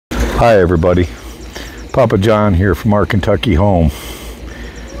Hi everybody, Papa John here from our Kentucky home.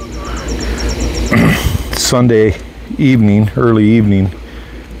 Sunday evening, early evening,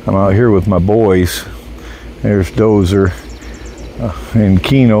 I'm out here with my boys. There's Dozer and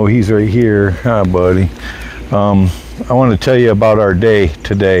Kino, he's right here. Hi buddy. I want to tell you about our day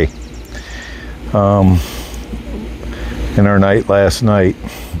today and our night last night.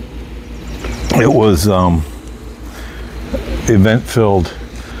 It was event filled,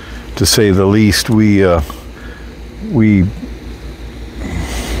 to say the least.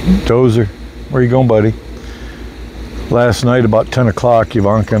 Dozer, where you going, buddy? Last night about 10 o'clock,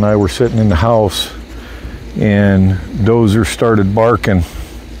 Ivanka and I were sitting in the house and Dozer started barking,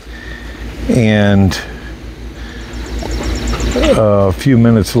 and a few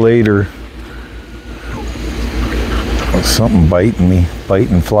minutes later, something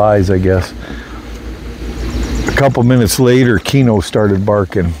biting flies, I guess. A couple minutes later, Kino started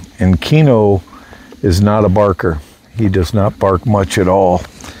barking, and Kino is not a barker. He does not bark much at all.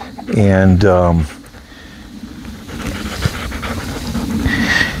 And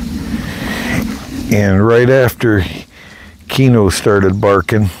right after Kino started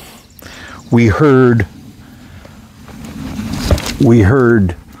barking, we heard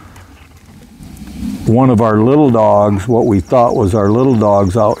one of our little dogs, what we thought was our little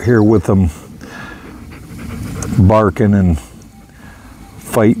dogs, out here with them, barking and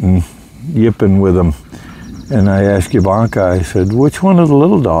fighting, yipping with them. And I asked Ivanka, I said, which one of the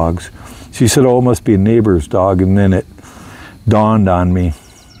little dogs? She said, oh, it must be a neighbor's dog. And then it dawned on me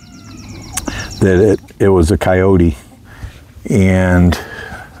that it was a coyote. And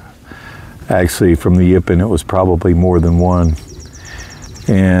actually, from the yipping, it was probably more than one.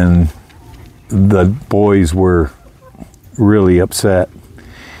 And the boys were really upset.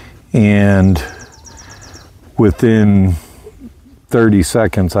 And within 30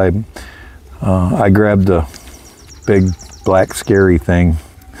 seconds, I grabbed the big black scary thing,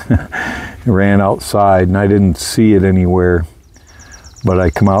 ran outside, and I didn't see it anywhere. But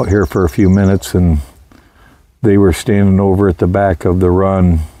I come out here for a few minutes, and they were standing over at the back of the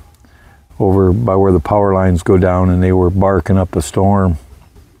run, over by where the power lines go down, and they were barking up a storm.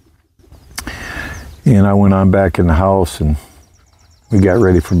 And I went on back in the house, and we got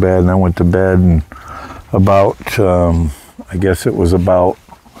ready for bed, and I went to bed, and about, I guess it was about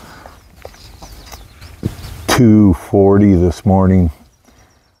 2:40 this morning,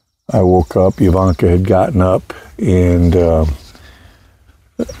 I woke up. Ivanka had gotten up, and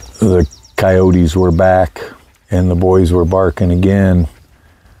the coyotes were back, and the boys were barking again,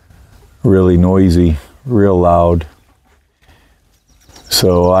 really noisy, real loud.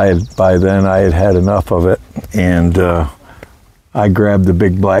 So by then I had enough of it, and I grabbed the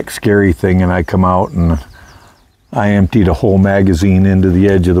big black scary thing, and I come out and I emptied a whole magazine into the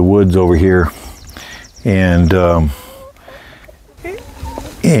edge of the woods over here, and the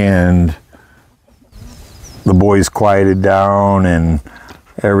boys quieted down and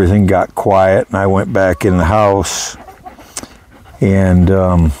everything got quiet, and I went back in the house, and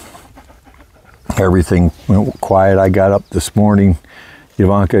everything went quiet. I got up this morning.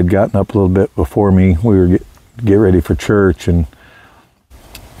 Ivanka had gotten up a little bit before me. We were get ready for church, and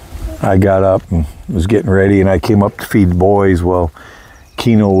I got up and was getting ready, and I came up to feed the boys. Well,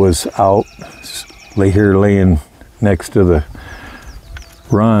 Kino was out laying next to the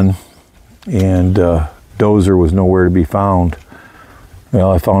run, and Dozer was nowhere to be found.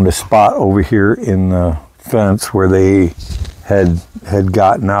 Well, I found a spot over here in the fence where they had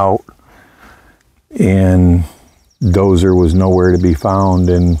gotten out, and Dozer was nowhere to be found,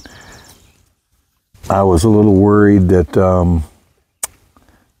 and I was a little worried that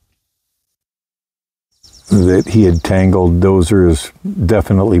that he had tangled. Dozer is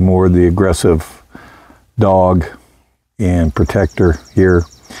definitely more the aggressive dog and protector here,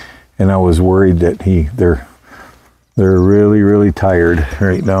 and I was worried that they're really tired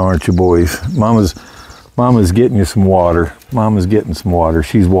right now, aren't you, boys? Mama's getting you some water. Mama's getting some water.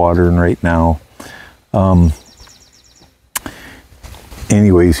 She's watering right now.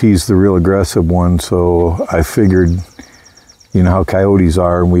 Anyways, he's the real aggressive one, so I figured, you know how coyotes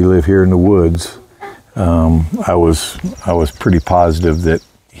are, and we live here in the woods. I was pretty positive that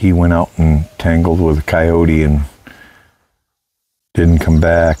he went out and tangled with a coyote and didn't come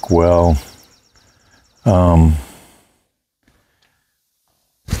back. Well, I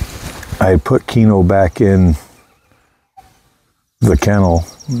put Kino back in the kennel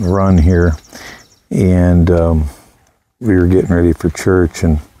run here, and we were getting ready for church,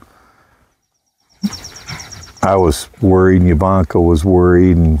 and I was worried, and Ivanka was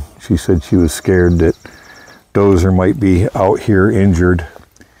worried, and she said she was scared that Dozer might be out here injured.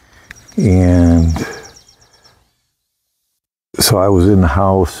 And so I was in the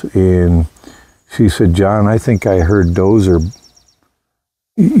house, and she said, "John, I think I heard Dozer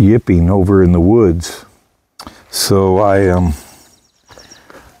yipping over in the woods." So at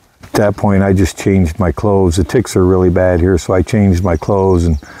that point, I just changed my clothes. The ticks are really bad here, so I changed my clothes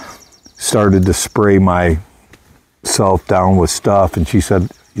and started to spray myself down with stuff. And she said,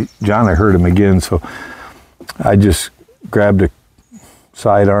 "John, I heard him again." So I just grabbed a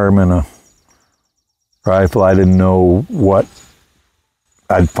sidearm and a rifle. I didn't know what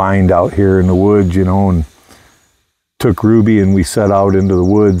I'd find out here in the woods, and took Ruby, and we set out into the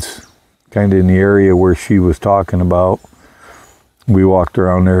woods, kind of in the area where she was talking about. We walked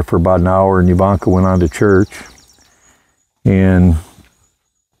around there for about an hour, and Ivanka went on to church, and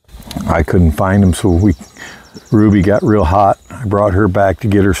I couldn't find him, so Ruby got real hot. I brought her back to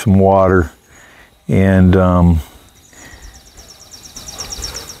get her some water, and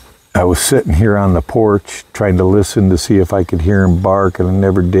I was sitting here on the porch trying to listen to see if I could hear him bark, and I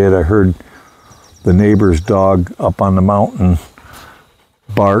never did. I heard the neighbor's dog up on the mountain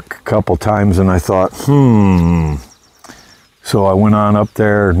bark a couple times, and I thought, So I went on up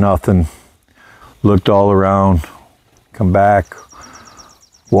there, nothing. Looked all around, come back,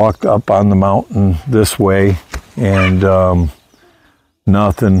 walked up on the mountain this way, and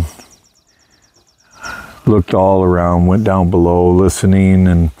nothing. Looked all around, went down below, listening,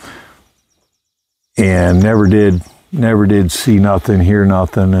 and never did see nothing, hear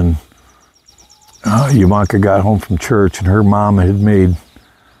nothing. And Ivanka got home from church, and her mom had made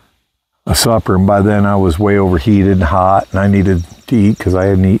a supper, and by then I was way overheated and hot, and I needed to eat because I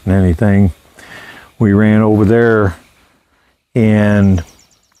hadn't eaten anything. We ran over there, and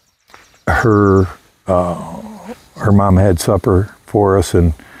her mom had supper for us,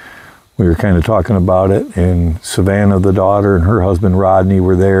 and we were kind of talking about it, and Savannah, the daughter, and her husband Rodney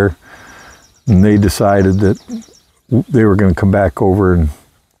were there, and they decided that they were going to come back over and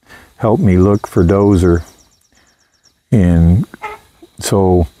help me look for Dozer. And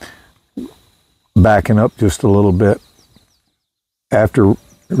so, backing up just a little bit, after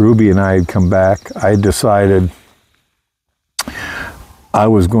Ruby and I had come back, I decided I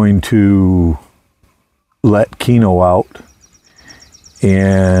was going to let Kino out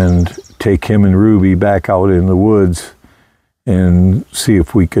and take him and Ruby back out in the woods and see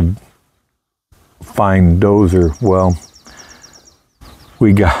if we could find Dozer. Well,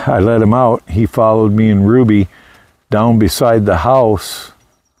 I let him out. He followed me and Ruby down beside the house,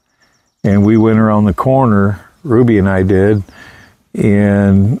 and we went around the corner, Ruby and I did,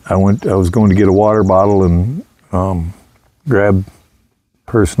 and I was going to get a water bottle and grab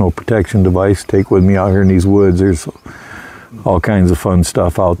personal protection device, take with me out here in these woods. There's all kinds of fun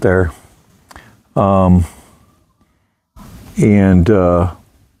stuff out there. I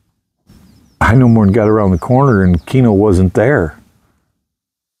no more than got around the corner, and Kino wasn't there.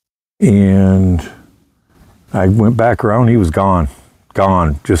 And I went back around, he was gone,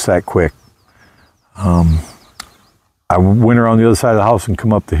 just that quick. I went around the other side of the house and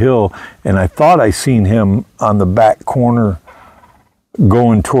come up the hill, and I thought I seen him on the back corner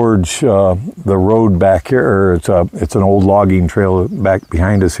going towards the road back here, or it's an old logging trail back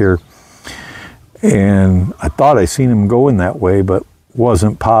behind us here. And I thought I seen him going that way, but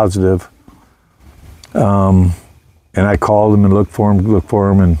wasn't positive. And I called him and looked for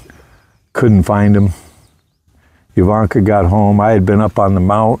him, and couldn't find him. Ivanka got home. I had been up on the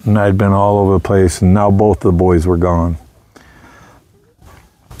mountain. I'd been all over the place, and now both the boys were gone.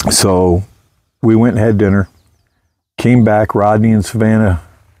 So we went and had dinner, came back. Rodney and Savannah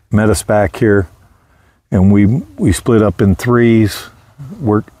met us back here, and we split up in threes,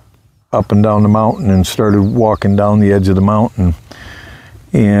 worked up and down the mountain, and started walking down the edge of the mountain.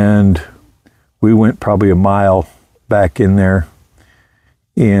 And we went probably a mile back in there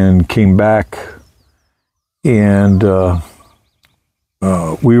and came back, and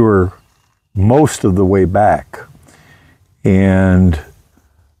we were most of the way back, and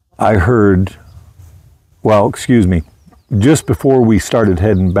I heard, just before we started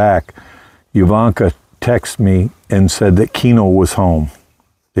heading back, Ivanka texted me and said that Kino was home,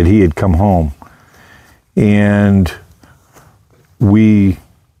 that he had come home. And we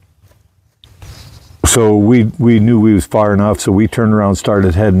knew we was far enough, so we turned around and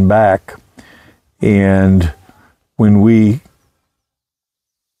started heading back. And when we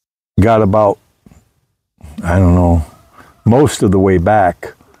got about, most of the way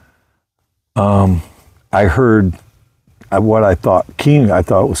back, I heard what I thought it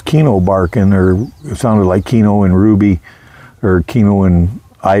was Kino barking, or it sounded like Kino and Ruby, or Kino and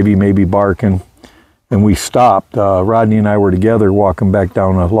Ivy maybe barking. and we stopped. Rodney and I were together walking back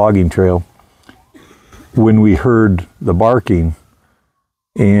down a logging trail when we heard the barking,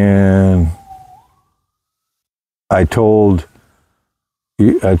 and I told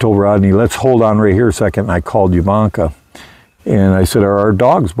Rodney, let's hold on right here a second. And I called Ivanka, and I said, are our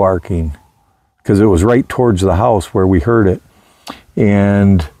dogs barking? Because it was right towards the house where we heard it.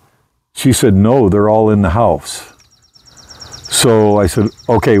 And she said, no, they're all in the house. So I said,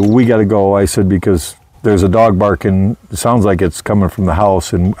 okay, we got to go. I said, because there's a dog barking. It sounds like it's coming from the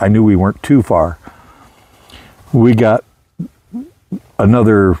house, and I knew we weren't too far. We got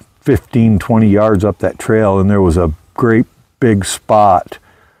another 15, 20 yards up that trail, and there was a great big spot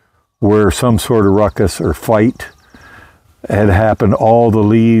where some sort of ruckus or fight had happened. All the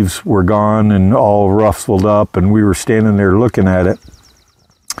leaves were gone and all rustled up, and we were standing there looking at it.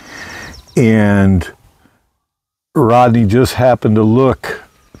 And Rodney just happened to look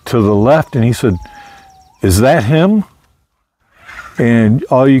to the left, and he said, is that him? And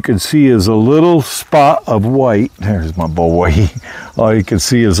all you could see is a little spot of white. There's my boy. All you could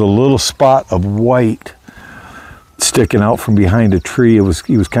see is a little spot of white sticking out from behind a tree.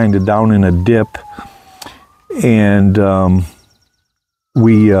 He was kind of down in a dip. And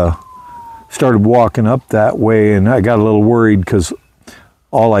we started walking up that way, and I got a little worried because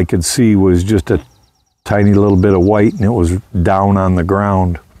all I could see was just a tiny little bit of white, and it was down on the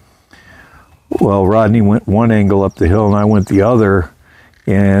ground. Well, Rodney went one angle up the hill, and I went the other,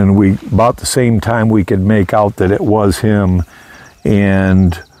 and about the same time we could make out that it was him,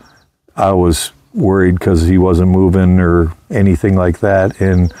 and I was worried because he wasn't moving or anything like that.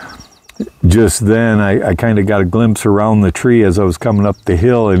 And just then I kind of got a glimpse around the tree as I was coming up the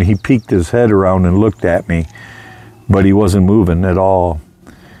hill, and he peeked his head around and looked at me, but he wasn't moving at all.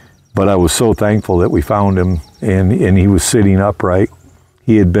 But I was so thankful that we found him, and he was sitting upright.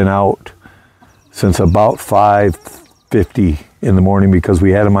 He had been out since about 5:50 in the morning, because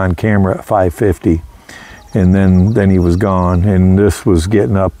we had him on camera at 5:50, and then he was gone. And this was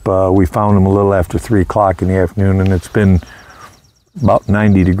getting up, we found him a little after 3 o'clock in the afternoon, and it's been about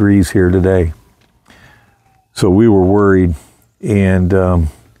 90 degrees here today. So we were worried, and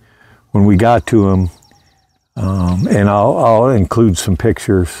when we got to him, and I'll include some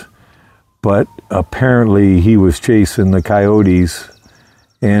pictures, but apparently he was chasing the coyotes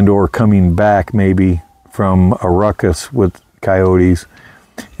and or coming back maybe from a ruckus with coyotes,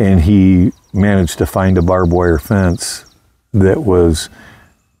 and he managed to find a barbed wire fence that was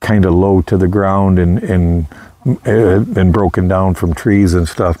kind of low to the ground and had been broken down from trees and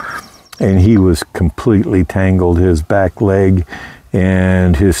stuff, and he was completely tangled. His back leg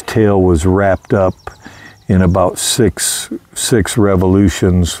and his tail was wrapped up in about six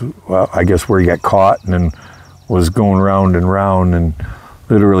revolutions, well, I guess, where he got caught and then was going round and round, and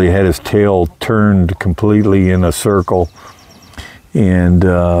literally had his tail turned completely in a circle, and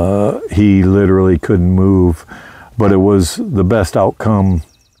he literally couldn't move. But it was the best outcome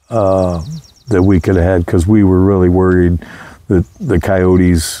that we could have had, because we were really worried that the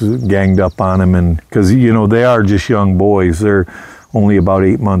coyotes ganged up on him, and because, you know, they are just young boys. They're only about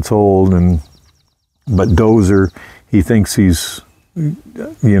 8 months old, but Dozer, he thinks he's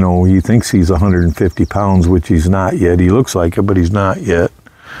 150 pounds, which he's not yet. He looks like it, but he's not yet.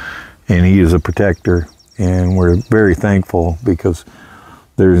 And he is a protector, and we're very thankful, because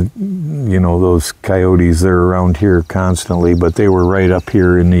there's, those coyotes, they're around here constantly, but they were right up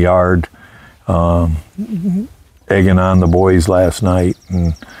here in the yard, egging on the boys last night.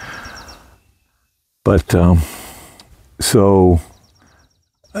 So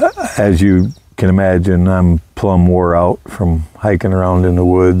as you can imagine, I'm plumb wore out from hiking around in the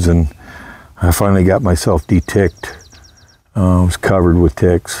woods, and I finally got myself de-ticked. I was covered with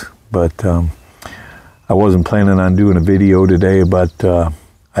ticks, but I wasn't planning on doing a video today, but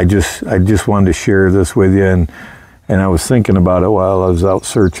I just wanted to share this with you, and I was thinking about it while I was out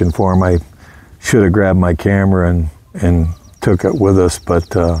searching for him. I should have grabbed my camera and took it with us,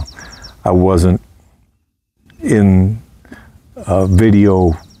 but I wasn't in a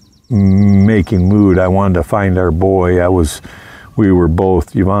video making mood. I wanted to find our boy. We were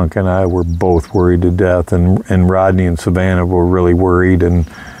both, Ivanka and I were both worried to death, and Rodney and Savannah were really worried, and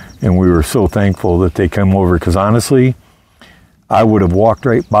we were so thankful that they come over, because honestly, I would have walked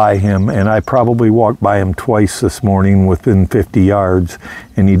right by him, and I probably walked by him twice this morning within 50 yards,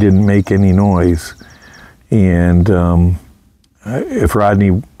 and he didn't make any noise. And if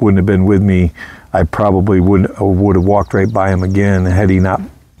Rodney wouldn't have been with me, I probably would have walked right by him again. Had he not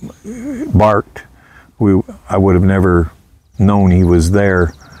barked, I would have never known he was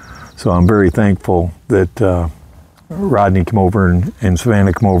there. So I'm very thankful that Rodney came over and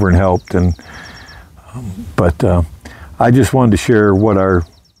Savannah came over and helped, and But I just wanted to share what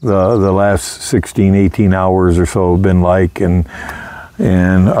the last 16, 18 hours or so have been like, and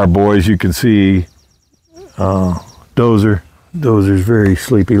our boys, you can see Dozer's very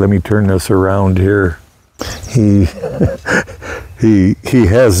sleepy. Let me turn this around here. He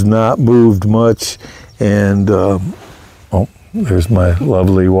has not moved much, and oh, there's my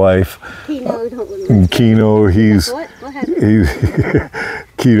lovely wife. Keno, don't look and Keno, what happened?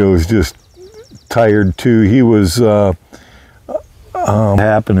 Keno's just tired too. He was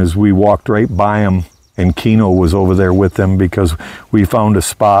happened is we walked right by him, and Keno was over there with them because we found a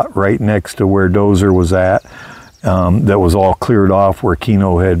spot right next to where Dozer was at that was all cleared off, where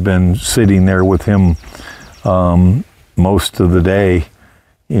Keno had been sitting there with him most of the day.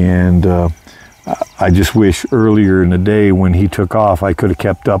 And I just wish earlier in the day when he took off I could have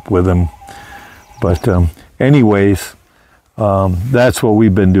kept up with him. But anyways, that's what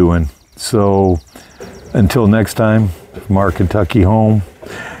we've been doing. So until next time, from our Kentucky home,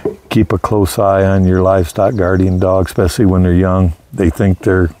 keep a close eye on your livestock guardian dog, especially when they're young. They think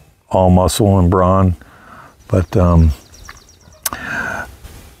they're all muscle and brawn. But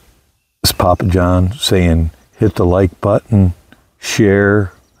it's Papa John saying, hit the like button,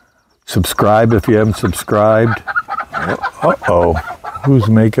 share, subscribe if you haven't subscribed. Uh-oh, who's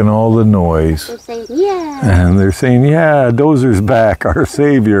making all the noise? They're saying, yeah. And they're saying, yeah, Dozer's back, our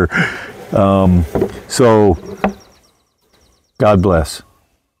savior. So, God bless.